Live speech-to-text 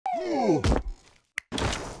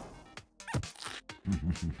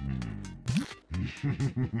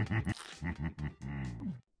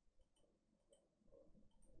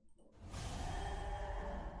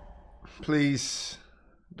Please,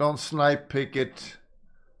 don't snipe pick it.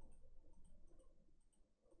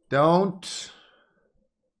 Don't.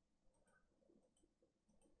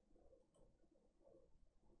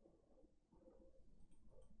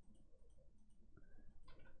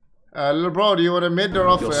 Little bro, do you want a mid or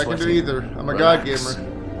off? I can do either. I'm a god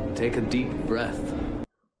gamer. Take a deep breath.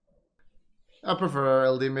 I prefer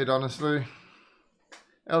LD mid, honestly.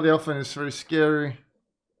 LD often is very scary.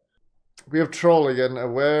 We have troll again.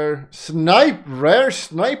 Aware. Rare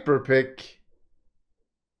sniper pick.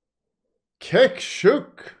 Kek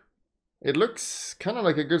shook. It looks kind of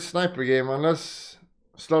like a good sniper game, unless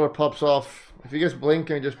Slaughter pops off. If he gets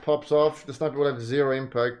blinking and just pops off, the sniper will have 0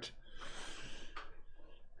 impact.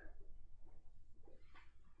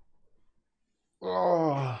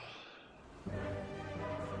 Oh.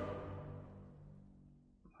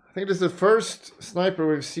 I think this is the first sniper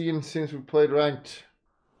we've seen since we played ranked.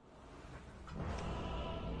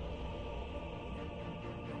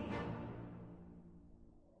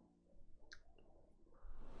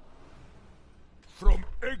 From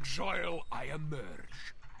exile I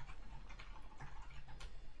emerge.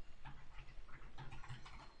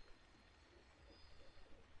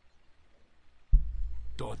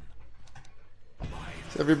 Done.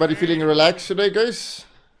 Is everybody feeling relaxed today, guys?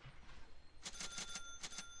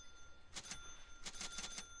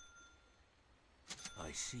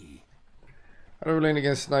 I see. How do we lane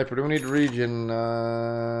against sniper? Do we need region?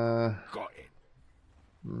 Got it.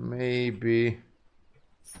 Maybe.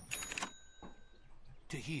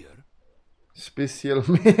 To hear. Special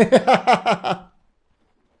me. Do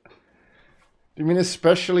you mean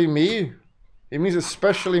especially me? It means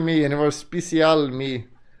especially me, and it was special me.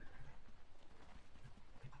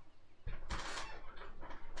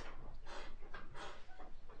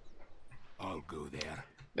 I'll go there.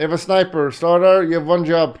 They have a sniper. Starter, you have one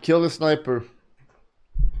job. Kill the sniper.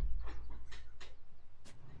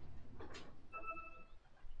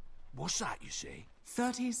 What's that you say?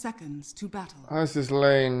 30 seconds to battle. How's this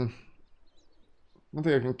lane? I don't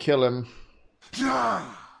think I can kill him. It's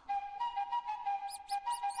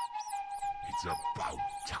about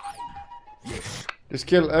time. Yes. Just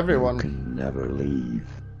kill everyone. You can never leave.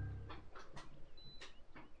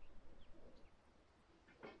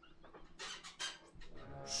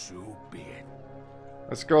 So be it.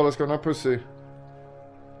 Let's go, now pussy.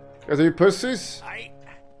 Guys, are you pussies?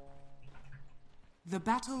 The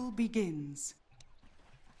battle begins.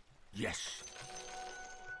 Yes.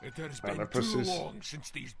 It has Oh, been they're too pussies. long since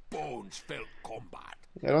these bones felt combat.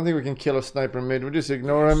 I don't think we can kill a sniper mid. We just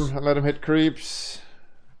ignore him and let him hit creeps.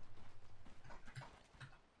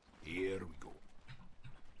 Here we go.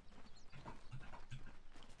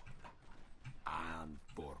 And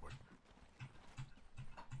forward.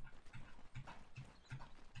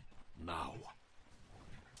 Now.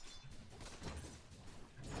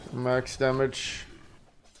 Max damage.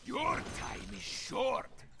 Your time is short.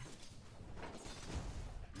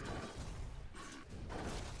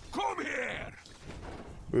 Come here.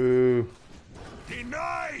 Boo.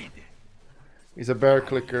 Denied. He's a bear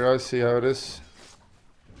clicker. I see how it is.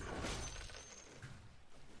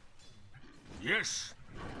 Yes.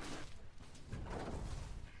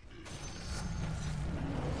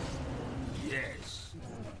 Yes.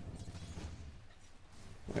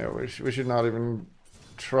 Yeah, we should not even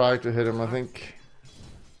try to hit him, I think.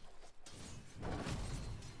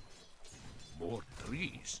 More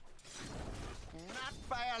trees. Not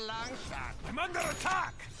by a long shot. I'm under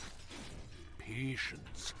attack.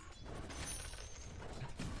 Patience.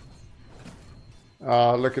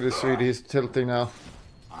 Ah, look at this sweetie. He's tilting now.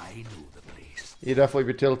 I know the place. He'd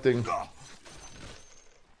definitely be tilting.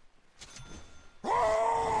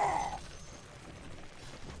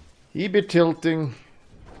 He be tilting.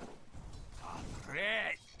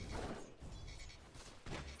 Red.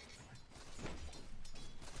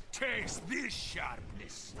 Taste this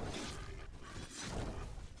sharpness.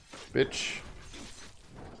 Bitch.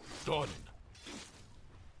 Done.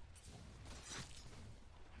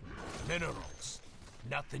 Minerals.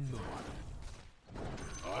 Nothing more.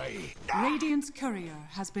 Aye. Radiant's courier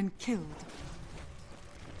has been killed.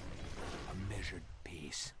 A measured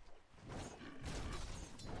pace.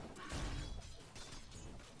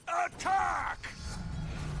 Attack!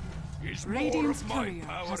 Is Radiant's more of my courier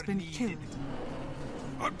power has been needed? killed.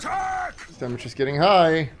 Attack! Damage is getting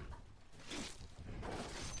high.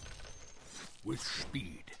 With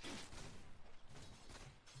speed.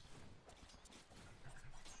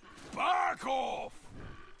 Back off!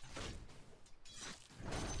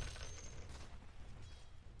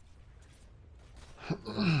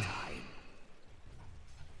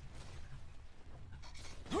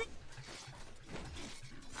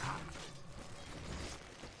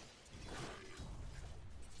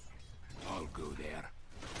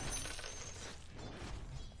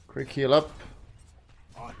 Quick heal up.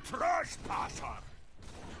 A trespasser.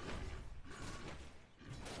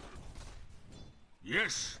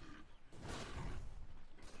 Yes.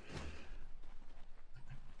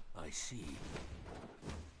 I see.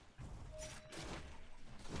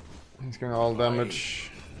 He's going all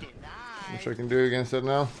damage. Which I can do against it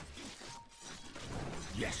now.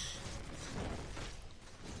 Yes.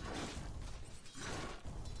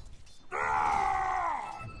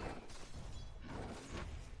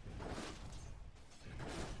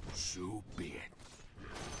 So be it.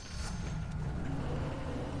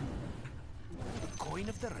 The coin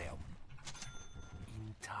of the realm.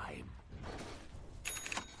 In time.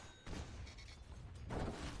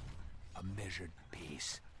 A measured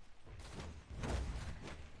pace.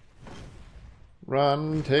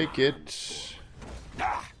 Run, take it.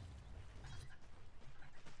 Ah!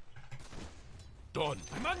 Done.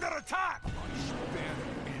 I'm under attack. My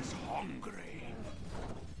spirit is hungry.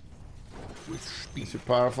 With speed. He's too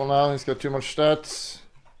powerful now, he's got too much stats.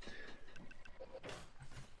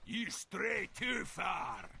 You stray too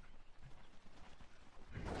far.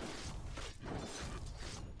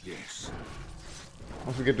 Yes.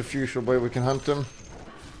 Once we get the fusion boy, we can hunt him.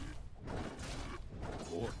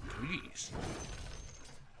 Oh, please.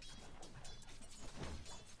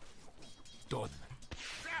 Done.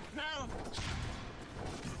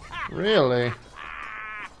 Really?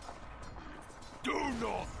 Do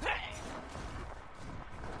not.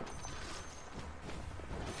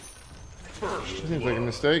 Seems like a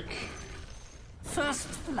mistake.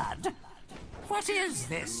 First blood? What is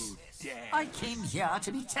this? I came here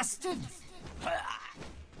to be tested.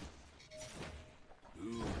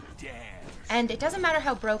 Who dares? And it doesn't matter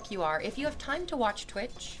how broke you are. If you have time to watch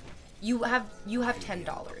Twitch, you have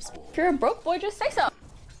 $10. If you're a broke boy, just say so.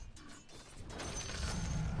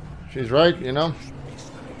 She's right, you know.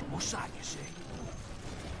 What's that you say?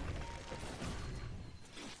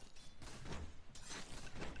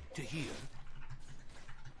 To hear?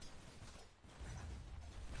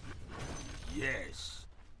 Yes.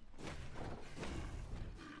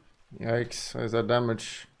 Yikes, where's that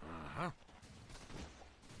damage?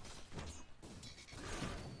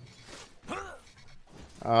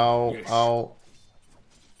 Ow, Yes. ow.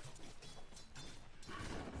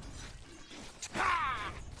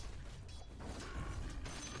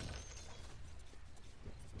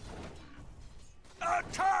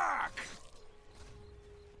 Attack!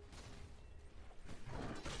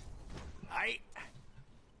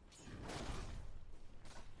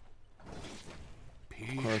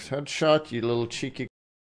 Cross headshot, you little cheeky.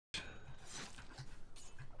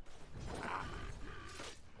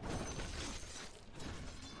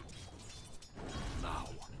 Now,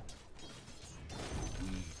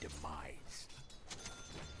 we demise.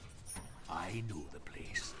 I know the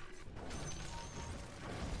place.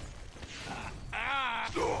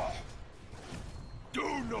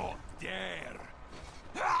 Do not dare!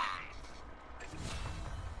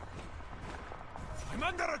 I'm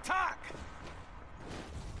under attack!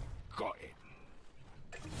 Got it.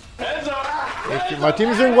 My team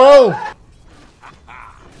is doing well!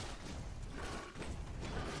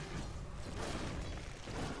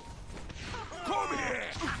 Come here!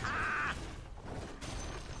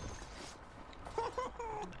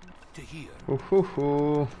 To hear. Hoo hoo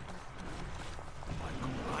hoo. My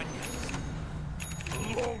companion.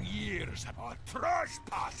 Long years, a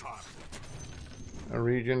trespasser. A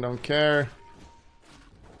region don't care.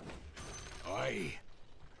 Aye.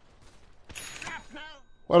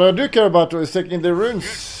 What I do care about is taking the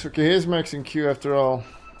runes. Okay, here's maxing Q after all.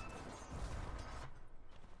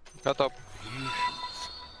 Cut up.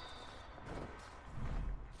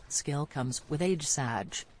 Skill comes with age,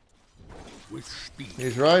 Sag. With speed.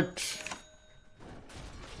 He's right.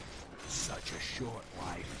 Such a short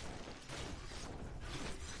life.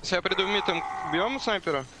 Если я приду в мид, бьем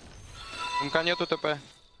снайпера? МК нету ТП.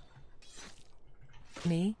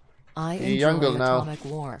 Me? I Hey, enjoy jungle now. atomic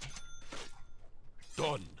war.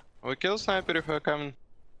 Done. We kill sniper if I come.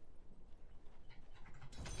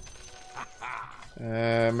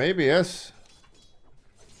 Maybe yes.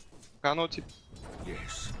 Кануть.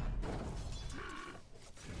 Yes.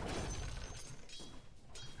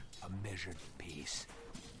 A measured pace.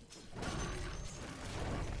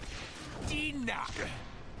 Dina.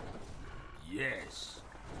 Yes.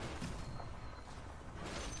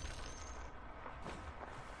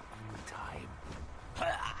 In time.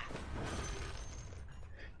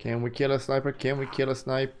 Can we kill a sniper? Can we kill a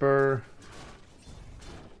sniper?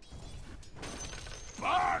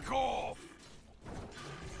 Back off!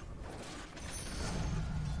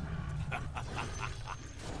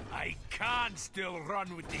 I can't still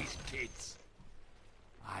run with these kids.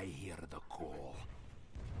 I hear the call.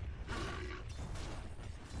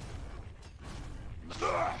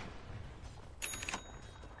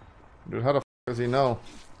 Dude, how the f does he know?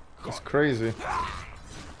 It's crazy.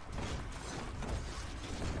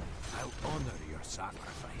 I'll honor your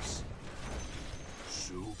sacrifice.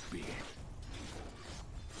 So be it.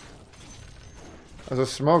 There's a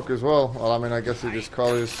smoke as well. Well, I mean, I guess he just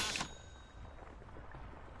called his...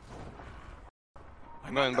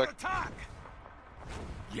 I'm going back. Attack!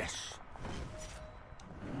 Yes.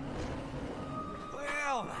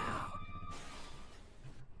 Well now.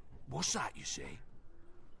 What's that you say?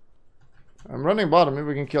 I'm running bottom, maybe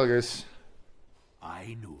we can kill guys.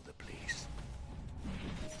 I know the place.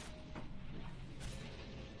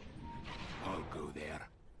 I'll go there.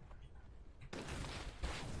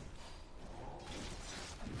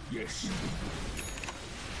 Yes.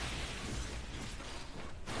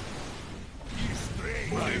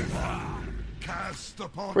 Cast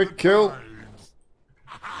upon Quick kill.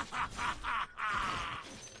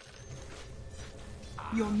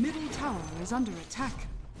 Your middle tower is under attack.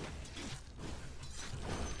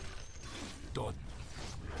 Done.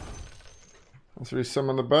 Let's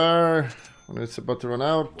resummon the bar when it's about to run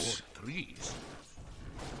out. More trees.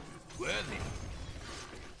 Worthy.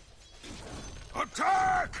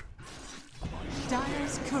 Attack!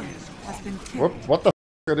 Dire's courier has been killed. Whoop, what the f?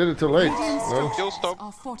 I did it too late. Radiant's Well, Kill structures stop.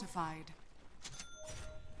 are fortified.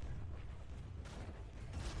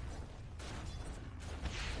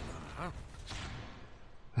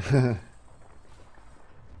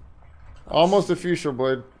 almost a fuchsia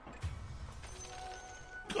blade.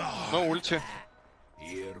 No ulti.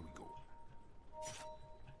 Here we go.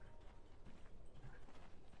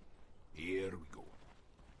 Here we go.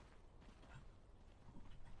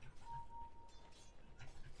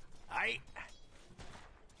 Aye.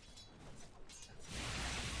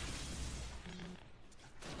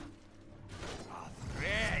 A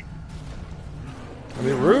threat. I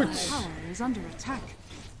mean, roots. Tower is under attack.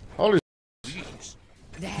 Holy Please.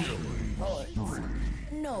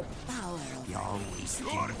 No power of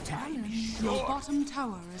Ballin, your bottom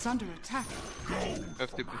tower is under attack.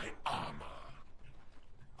 FTP.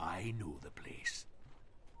 I know the place.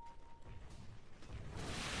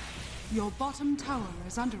 Your bottom tower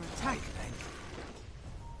is under attack.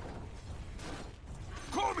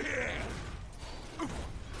 Come here!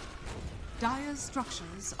 Dire's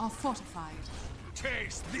structures are fortified.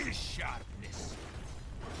 Taste this sharpness.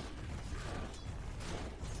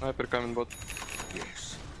 Sniper coming bot.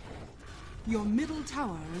 Yes. Your middle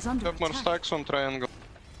tower is under Have more attack. stacks on triangle.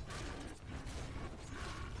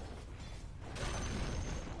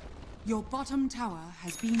 Your bottom tower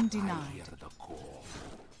has been I denied. hear the call.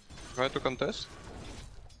 Try to contest.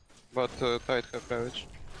 But tight have ravage.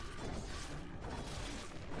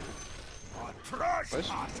 A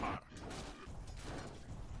trespasser.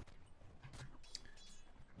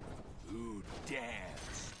 Who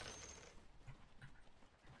dares?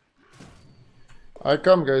 I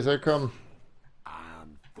come, guys, I come.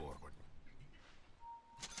 And forward.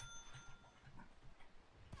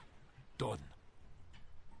 Done.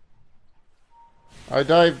 I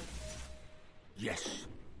dive. Yes.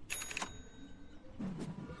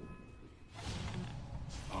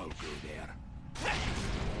 I'll go there.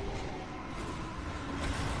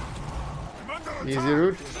 Easy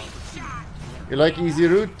route. You like easy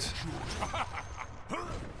route?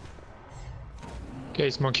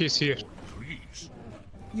 Guys, monkeys here. Please.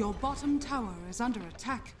 Your bottom tower is under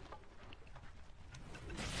attack.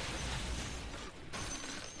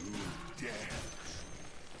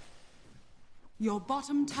 Your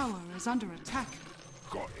bottom tower is under attack.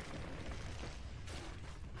 Got it.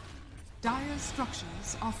 Dire's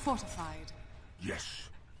structures are fortified. Yes.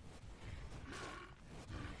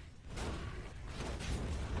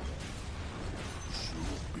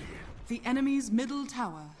 The enemy's middle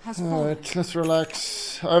tower has fallen. Alright, let's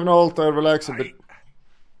relax. I have no ult, I relax a bit.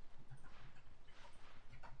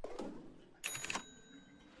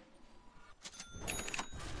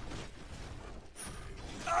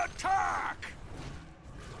 Attack!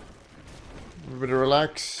 A bit of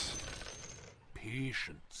relax.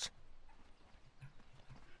 Patience.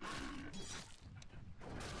 A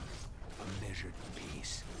measured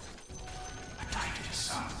pace.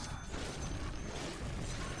 Titus.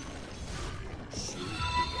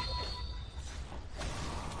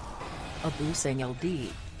 Abusing LD,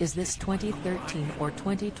 is this 2013 or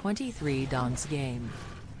 2023 Don's game?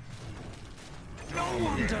 No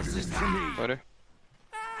one does this to me. Sorry.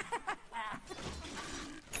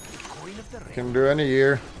 Coin of the ring. Can do any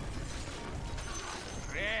year.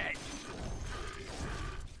 Red.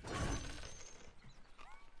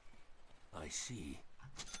 I see.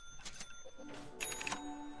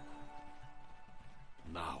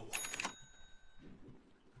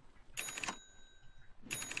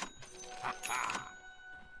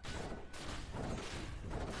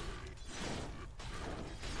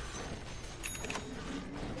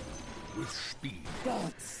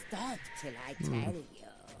 Don't stop till I tell you.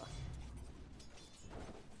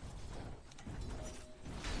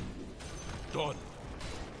 Done.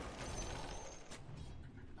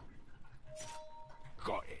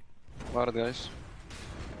 Got it. Ward, guys.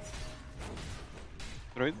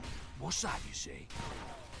 Druid. What's that you say?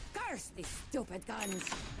 Curse these stupid guns.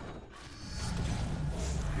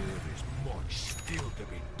 There is much still to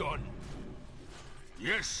be done.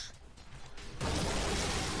 Yes.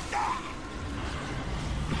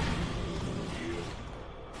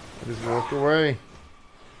 Just walk away.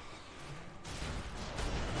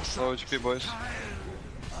 Low HP, boys.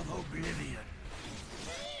 Of oblivion.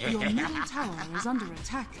 Your middle tower is under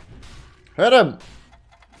attack. Hit him!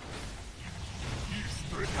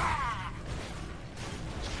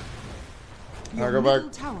 Your go middle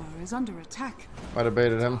back. tower is under attack. Might have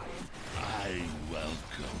baited him. I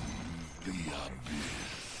welcome the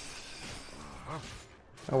abyss.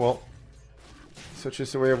 Oh well. Such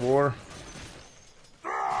is the way of war.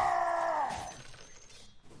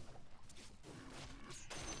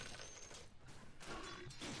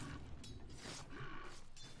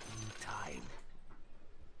 Time.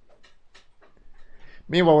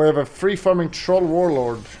 Meanwhile, we have a free farming troll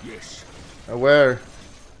warlord. Yes. Aware.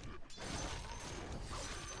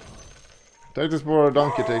 Take this boar, a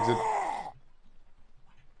donkey takes it.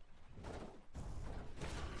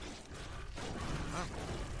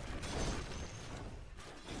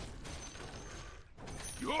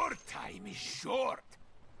 Your time is short.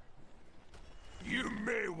 You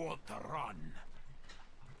may want to run.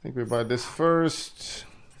 I think we buy this first.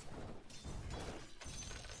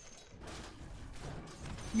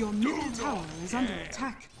 Your middle tower is under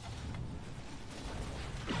attack.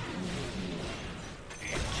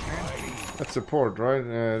 That's support, right?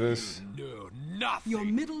 Yeah, it is. No, nothing. Your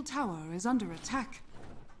middle tower is under attack.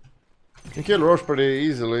 You can kill Roche pretty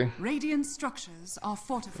easily. Radiant structures are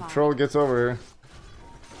fortified. Troll gets over here.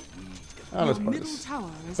 Ah, let's Your buy middle this. tower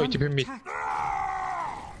is Wait, under you mean- attack.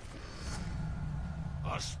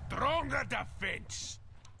 A stronger defense.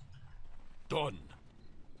 Done.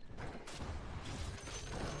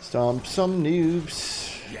 Stomp some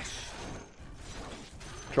noobs. Yes,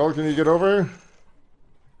 Troll, can you get over here?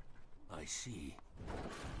 I see.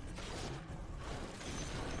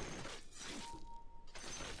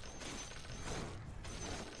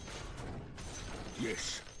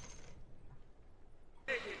 Yes.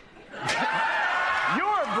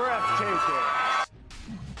 You're breathtaking.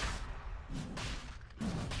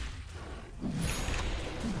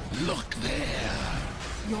 Look there.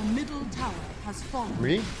 Your middle tower has fallen.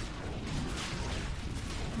 Me?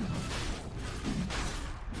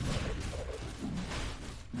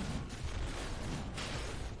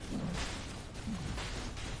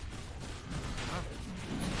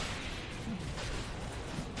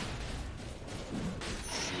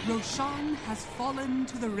 Roshan has fallen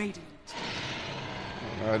to the Radiant.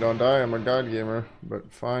 I don't die, I'm a god gamer.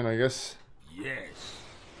 But fine, I guess. Yes.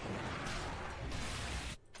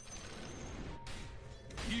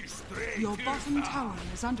 You stray Your too bottom far. tower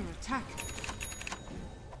is under attack.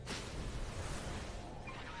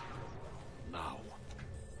 Now.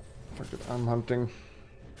 Fuck it, I'm hunting.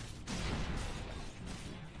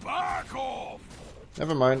 Back off.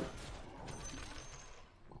 Never mind.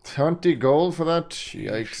 20 gold for that?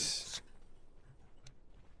 Yikes.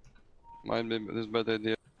 Might be this bad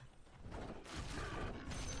idea.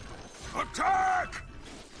 Attack!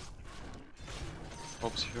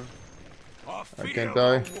 Ops here. I can't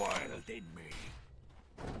die. Wild in me.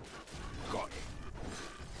 Got it.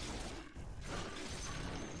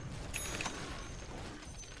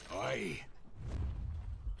 Aye.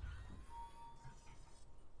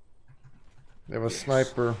 They have a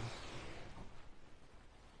sniper.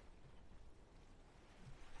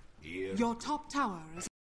 Here. Your top tower is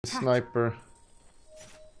Sniper.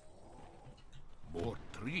 More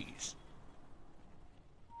trees.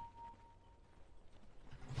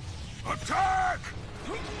 Attack!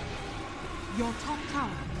 your top tower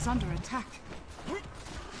is under attack.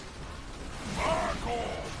 Back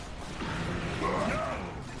off!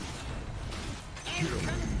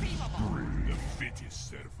 The fittest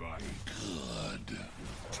survive. Good.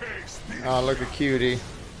 Taste the Ah, look at cutie.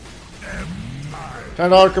 Trying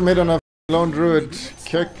to Arkham hit on a lone druid.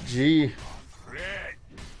 Kick G. bread.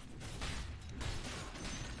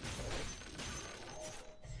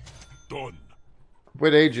 Done.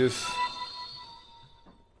 With Aegis.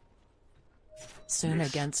 Soon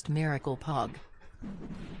against Miracle Pug.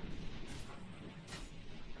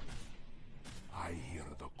 I hear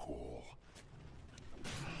the call.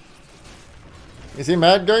 Is he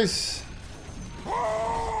mad, guys?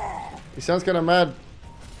 He sounds kind of mad.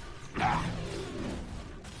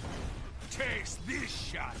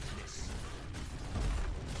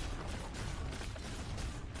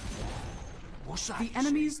 The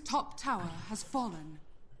enemy's top tower has fallen.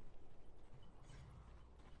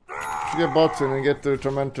 Get bots in and get the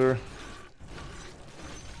tormentor.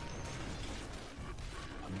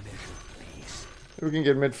 We can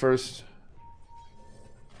get mid first.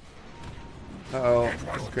 Uh-oh.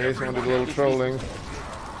 Okay, someone did a little trolling.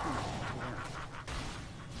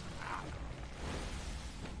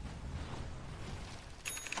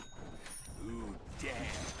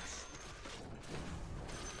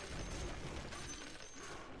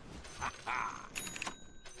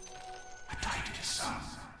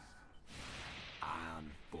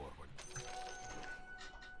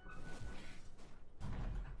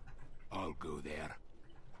 I'll go there.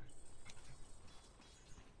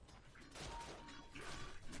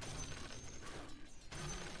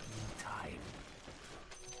 Time.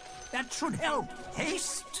 That should help.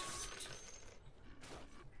 Haste.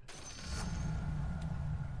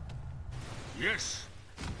 Yes.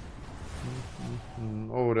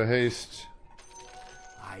 Oh, the haste.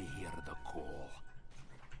 I hear the call.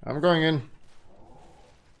 I'm going in.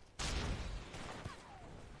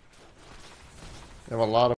 They have a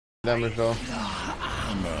lot of damage though.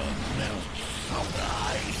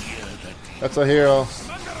 That's a hero.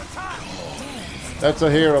 That's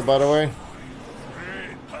a hero, by the way.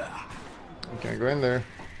 Okay, go in there.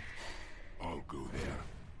 I'll go there.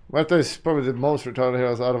 Marta is probably the most retarded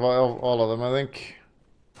heroes out of all of them, I think.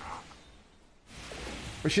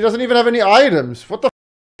 But she doesn't even have any items. What the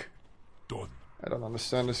f***? Done. I don't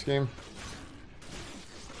understand this game.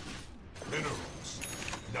 Minerals.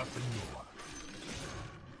 Nothing more.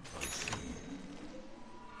 I see.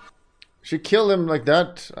 She killed him like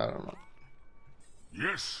that? I don't know.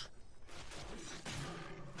 Yes.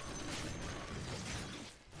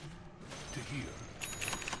 To hear.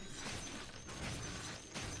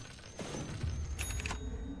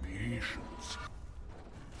 Patience.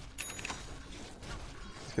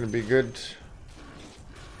 It's gonna be good.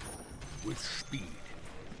 With speed.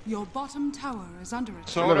 Your bottom tower is under attack.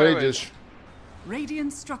 So Full of ages.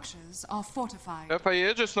 Radiant structures are fortified. If I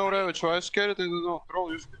hear just no ravage, why are you scared? No,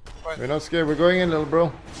 troll, you scared. We're not scared, we're going in, little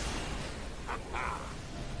bro.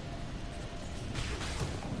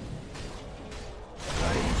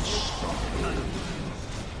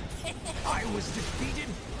 I was defeated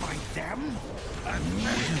by them.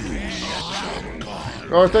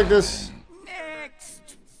 Go, take this.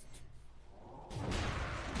 Next.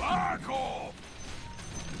 Back off.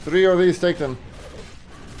 3 of these, take them.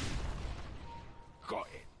 Got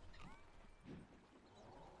it.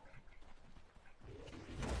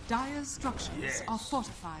 Dire's structures are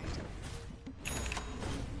fortified.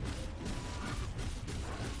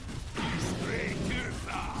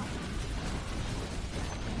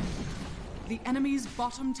 The enemy's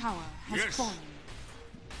bottom tower has fallen.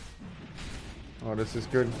 Oh, this is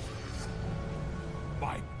good.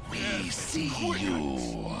 We see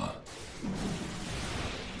you.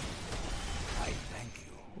 I thank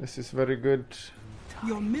you. This is very good.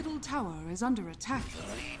 Your middle tower is under attack.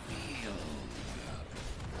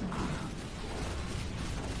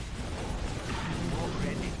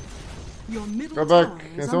 Your middle Go back. tower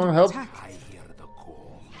Can is someone under help? attack. I hear the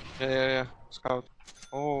call. Yeah. Scout.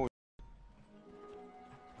 Oh.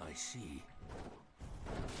 I see.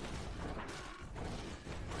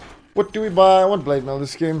 What do we buy? I want blade mail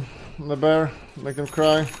this game. The bear. Make them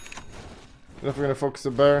cry. If we're gonna focus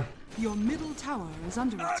the bear. Your middle tower is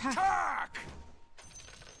under attack. Attack!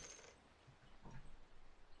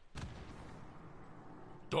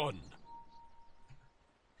 Done.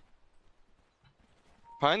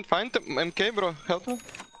 Find the MK, bro. Help me.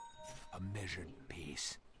 A measured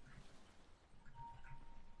pace.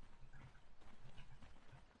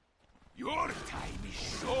 Your time is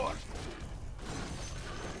short.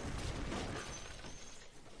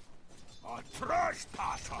 A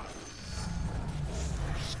trespasser.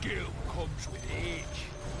 Skill comes with age.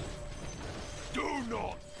 Do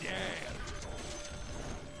not dare.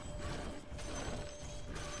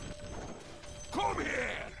 Come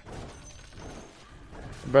here.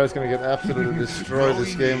 The bear's gonna get absolutely destroyed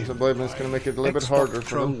this game, so blade mail's gonna make it a little bit harder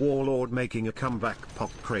for them. Warlord making a comeback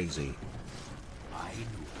pop crazy. I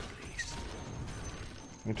know the place.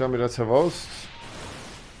 You tell me that's a host?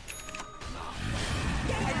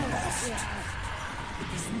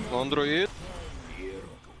 On Druid.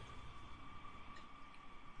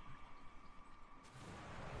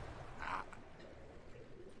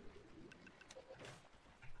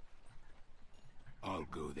 I'll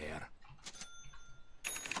go there.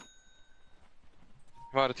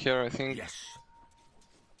 Ward here, I think. Yes.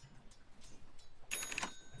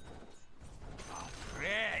 A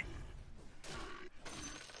threat.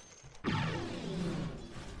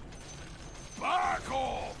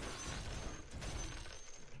 off!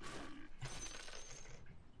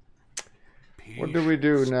 What do we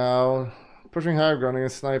do now? Pushing high ground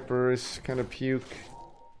against sniper is kind of puke.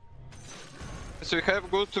 So we have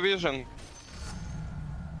good vision.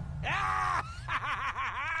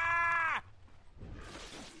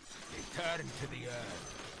 Return to the earth.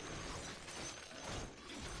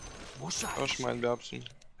 Josh might be absent.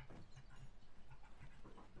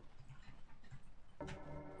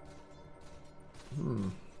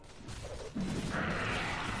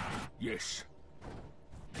 Yes.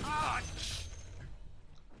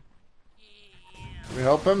 Can we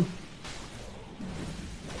help him?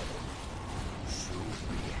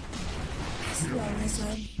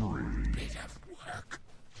 Bit of work.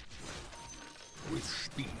 With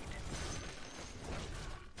speed.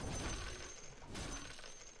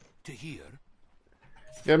 To here.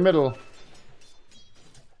 Get middle.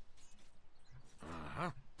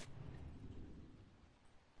 Uh-huh.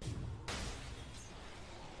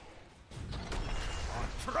 A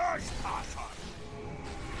trespasser.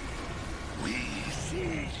 We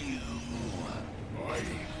see you.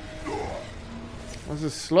 This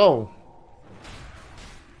is slow.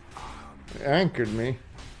 It anchored me.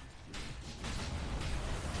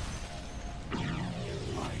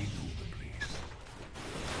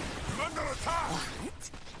 Under attack.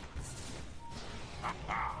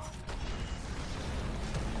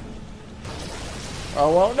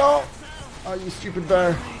 Oh well, no! Oh, you stupid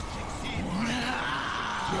bear.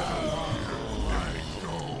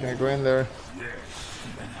 Can't go in there.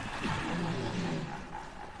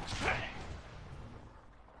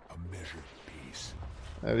 A measured peace.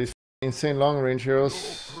 These insane long range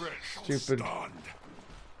heroes. Stupid.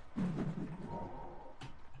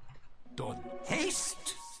 Done.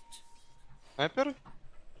 Haste! Sniper?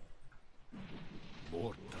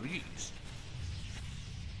 More trees.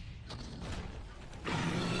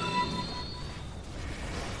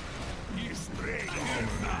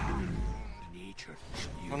 Nature.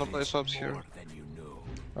 Wanna play subs here? Than you know.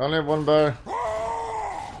 I only have one bear.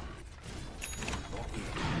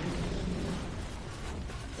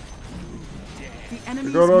 The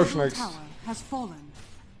enemy's go to middle Ocean X. tower has fallen.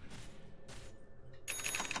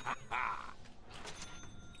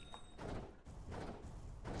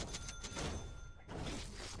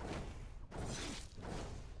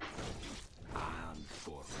 And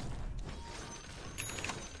forward.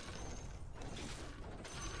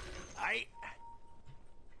 Aye.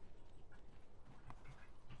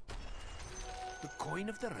 The coin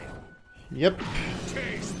of the realm. Yep.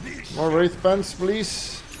 More wraith bands,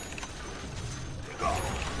 please.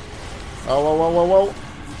 Oh, whoa, whoa, whoa, whoa.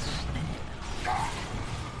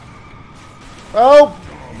 Oh!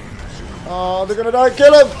 Oh, they're gonna die.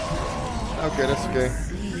 Kill him! Okay, that's okay.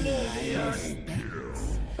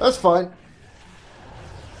 That's fine.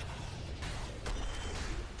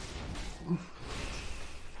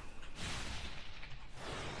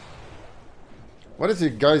 What is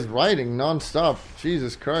it, guys, writing non-stop?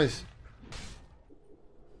 Jesus Christ.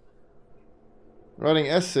 Writing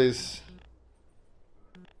essays.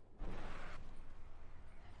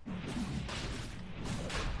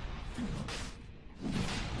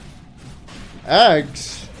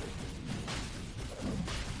 Eggs?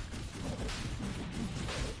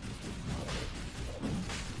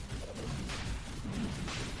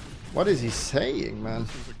 What is he saying, man?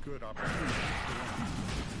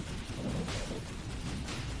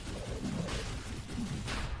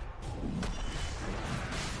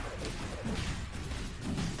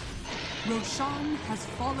 Roshan has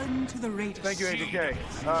fallen to the Raiders. Thank you,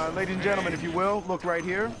 AJK. Ladies and gentlemen, if you will, look right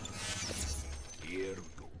here. Here we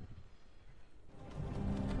go.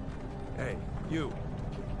 Hey, you.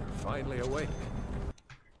 You're finally awake.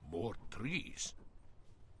 More trees.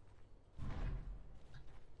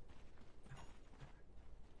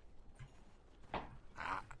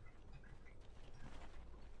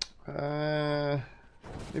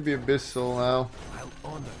 Maybe Abyssal now. I'll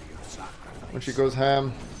honor your sacrifice. When she goes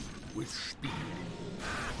ham. With speed.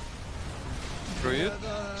 Druid?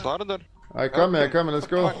 Starter? I come here, let's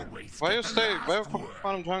go. Why you stay? Why you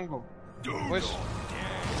farm jungle? Wait.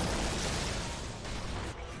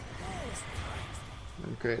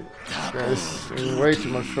 Okay, guys, doing way too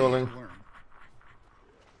much trolling.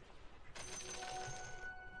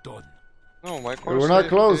 Done. No, my We were not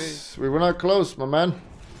close. We were not close, my man.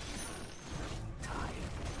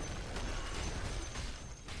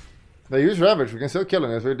 They use Ravage. We can still kill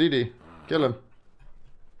him. That's with DD. Kill him.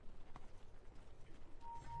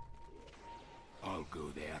 I'll go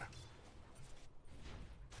there.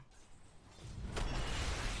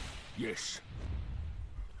 Yes.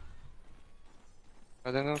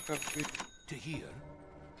 I don't have to. To here.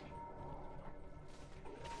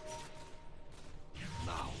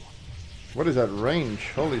 Now. What is that range?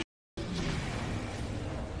 Holy sh**.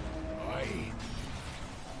 Aye.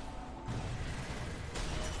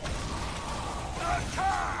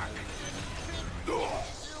 Attack!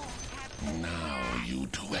 Now you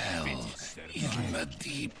dwell in the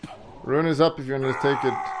deep. Rune is up if you want to take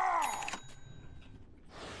it.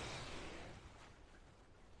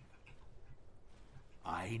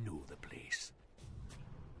 I know the place.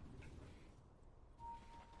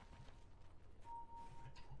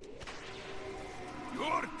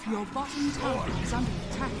 Your bottom tower is under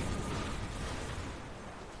attack.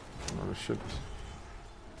 Oh shit.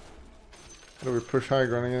 How do we push high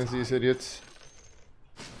ground against these idiots?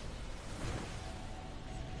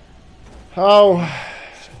 How?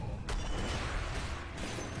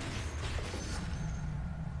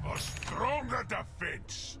 A stronger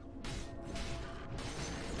defense.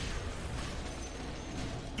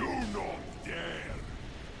 Do not dare.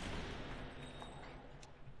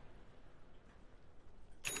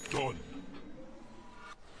 Done.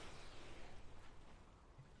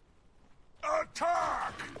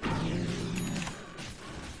 Attack!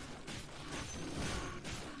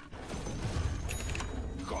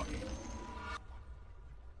 Got it.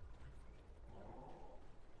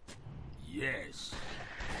 Yes.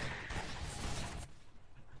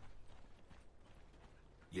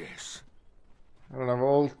 Yes. I don't have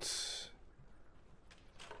ult.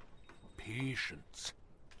 Patience.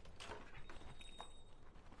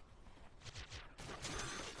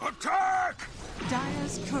 Attack!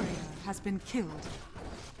 Dire's courier has been killed.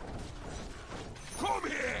 Come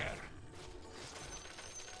here!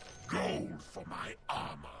 Gold for my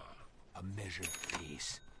armor. A measured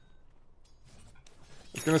pace.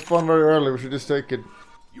 It's gonna spawn very early, we should just take it.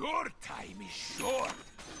 Your time is short.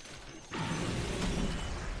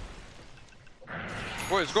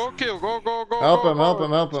 Boys, go kill, go. Help go, him, go. help him,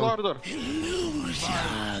 help him. Slaughter. Illusion.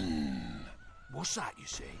 What's that you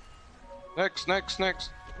say? Next.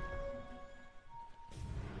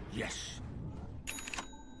 Yes.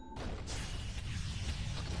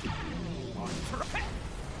 What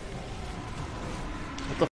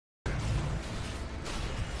the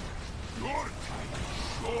Your time is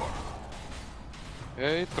short.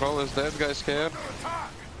 Hey, troll is dead, guys here.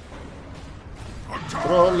 Attack!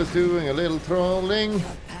 Troll is doing a little trolling.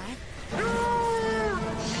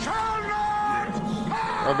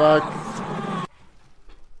 Go back.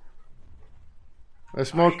 They're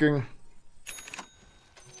smoking.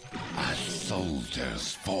 A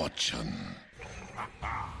soldier's fortune.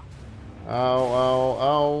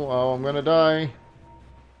 Ow, I'm gonna die.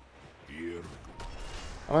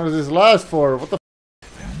 How long does this last for? What the f?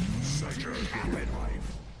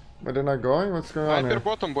 But they're not going? What's going on Hyper here?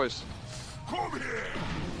 bottom, boys. Come here!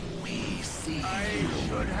 We see. I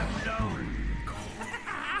should have known.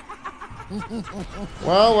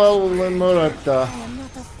 Well, Murata. I am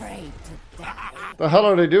not afraid to die. The hell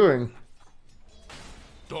are they doing?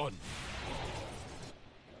 Done.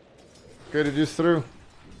 Okay, they just threw.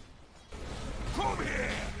 Come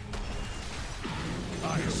here!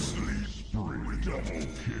 I sleep with double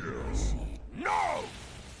kills. No!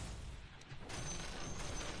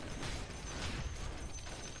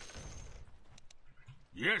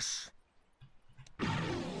 Yes.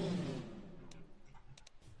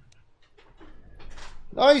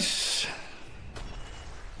 Nice!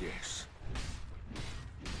 Yes.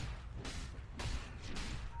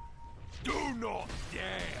 Do not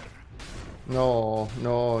dare. No.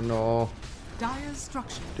 Dire's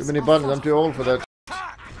structures. Too many are buttons, I'm too old for that.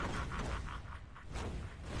 Attack!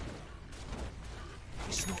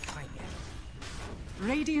 It's not time yet.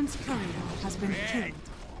 Radiant's courier has been killed.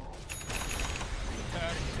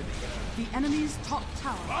 The enemy's top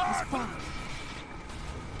tower has fallen.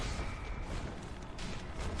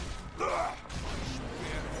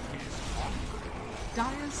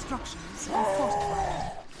 Dire's structures are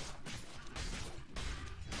fortified.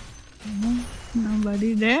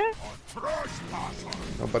 Nobody there?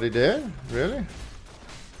 Nobody there? Really?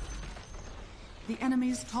 The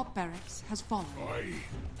enemy's top barracks has fallen. Aye.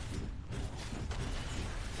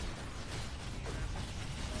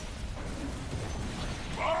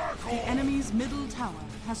 The enemy's middle tower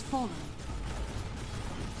has fallen.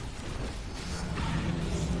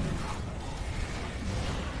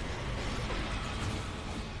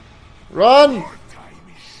 Run! Time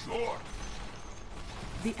is short.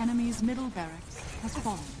 The enemy's middle barracks has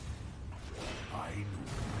fallen. I know.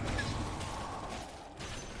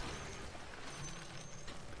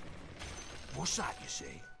 What's that you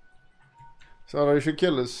say? Sarah, you should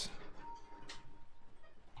kill us.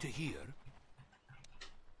 To here?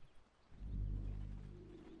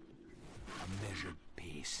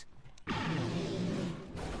 place.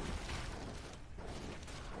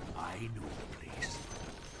 I know the place.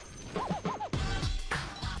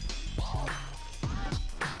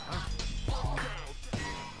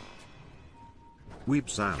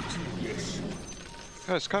 Weeps out. Yes.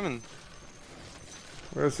 Oh, it's coming.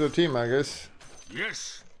 Where's the team, I guess?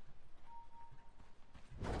 Yes.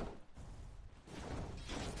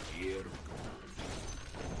 Here.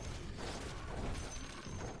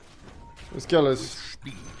 Let's kill us.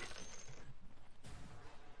 Speed.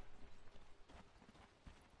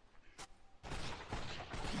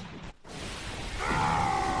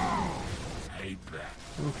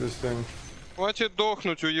 Interesting. Хватит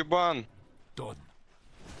дохнуть, уебан. Done.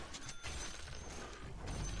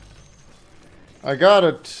 I got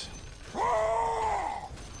it.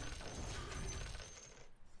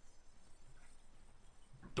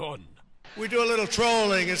 Done. We do a little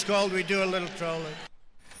trolling. It's called we do a little trolling.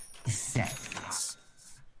 Seconds.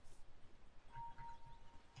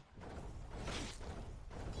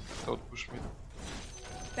 Don't push me.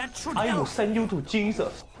 That should I will help. send you to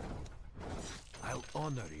Jesus. I'll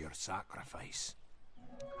honor your sacrifice.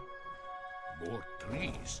 More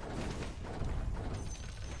trees.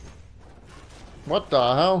 What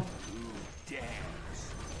the hell?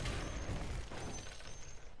 Dance.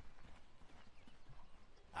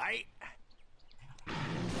 Aye.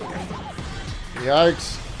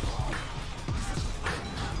 Yikes.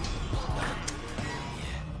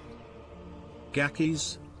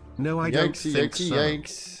 Gackies? No, I don't Yikesy, think yikesy, so.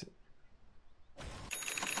 yikes.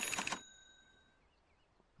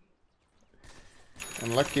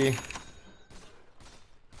 Unlucky.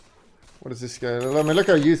 What is this guy? I mean, look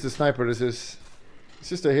how used the sniper this is. It's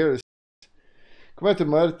just a hero. Come out to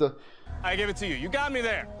muerto. I give it to you. You got me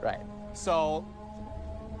there. Right. So,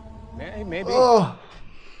 maybe. Oh.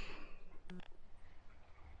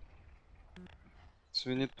 So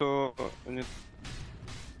we need to...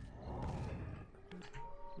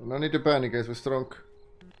 No need to panic, guys. We're strong.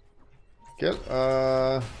 Kill.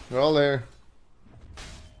 We're all there.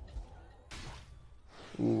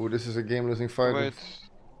 Ooh, this is a game-losing fight. Wait.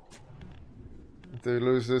 If they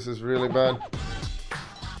lose, this is really bad.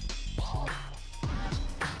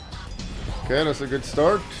 Okay, that's a good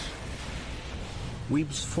start.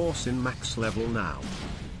 Weeb's force in max level now.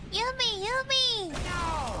 Yumi, Yumi!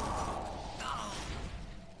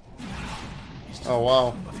 Oh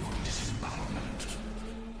wow.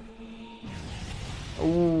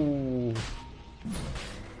 Ooh.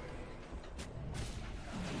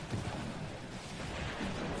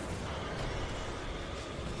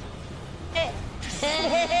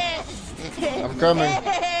 I'm coming.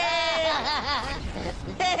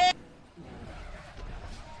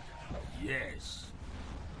 Yes.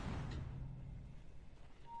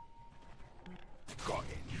 Got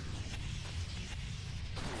it.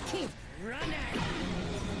 Keep running.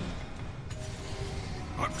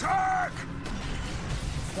 Attack!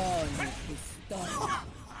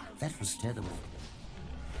 That was terrible.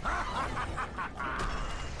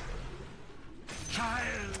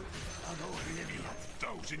 Child of Oblivion.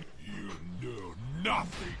 Thousand, you know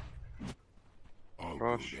nothing. I'll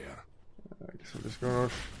Rush. go there. I guess I'll just go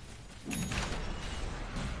rush.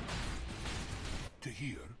 To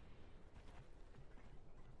here.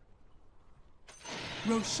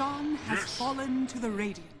 Roshan has fallen to the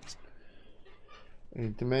Radiant.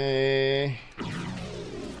 Eat me.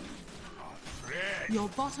 Your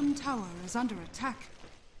bottom tower is under attack.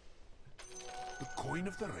 The coin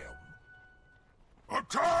of the realm.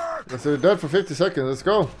 Attack! Let's do that for 50 seconds. Let's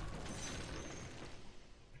go.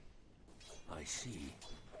 I see.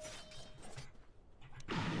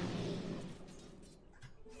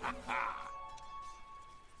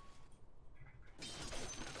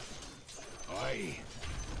 Aye.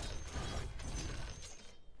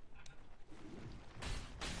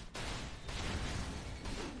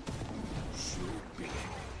 So be it.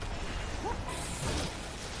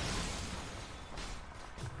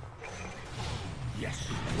 Yes.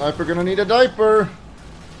 Sniper gonna need a diaper.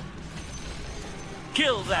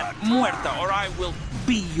 Kill that muerta or I will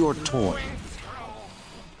be your toy.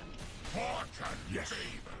 Yes.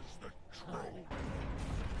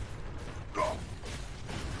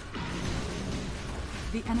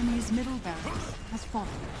 The enemy's middle barracks has fallen.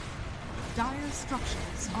 Dire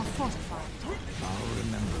structures are fortified. I'll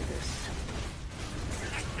remember this.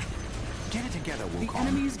 Get it together, The Wukong.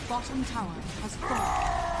 enemy's bottom tower has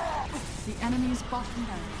fallen. The enemy's bottom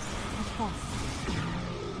barracks has fallen.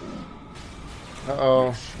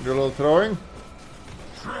 Uh-oh. Do a little throwing.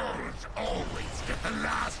 Trolls always get the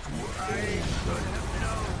last word.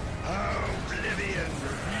 Oblivion.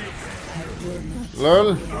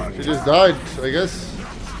 Lol. She just died, I guess.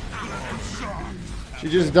 She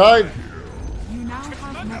just died. You now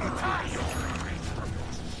have mega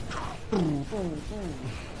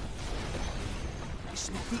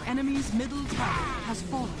The enemy's middle tower has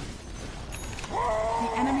fallen.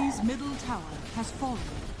 The enemy's middle tower has fallen.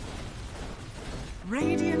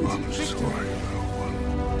 Radiant victory.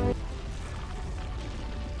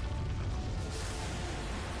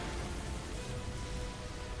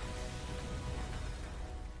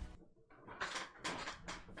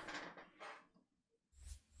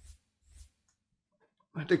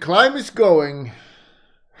 The climb is going.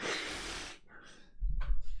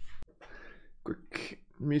 Quick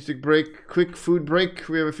music break, quick food break.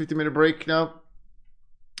 We have a 50-minute break now.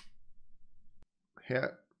 Yeah,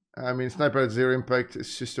 I mean, Sniper had 0 impact.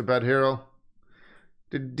 It's just a bad hero.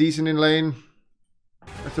 Did decent in lane.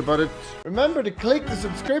 That's about it. Remember to click the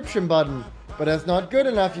subscription button, but that's not good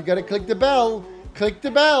enough. You gotta click the bell. Click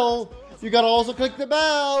the bell. You gotta also click the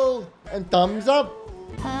bell and thumbs up.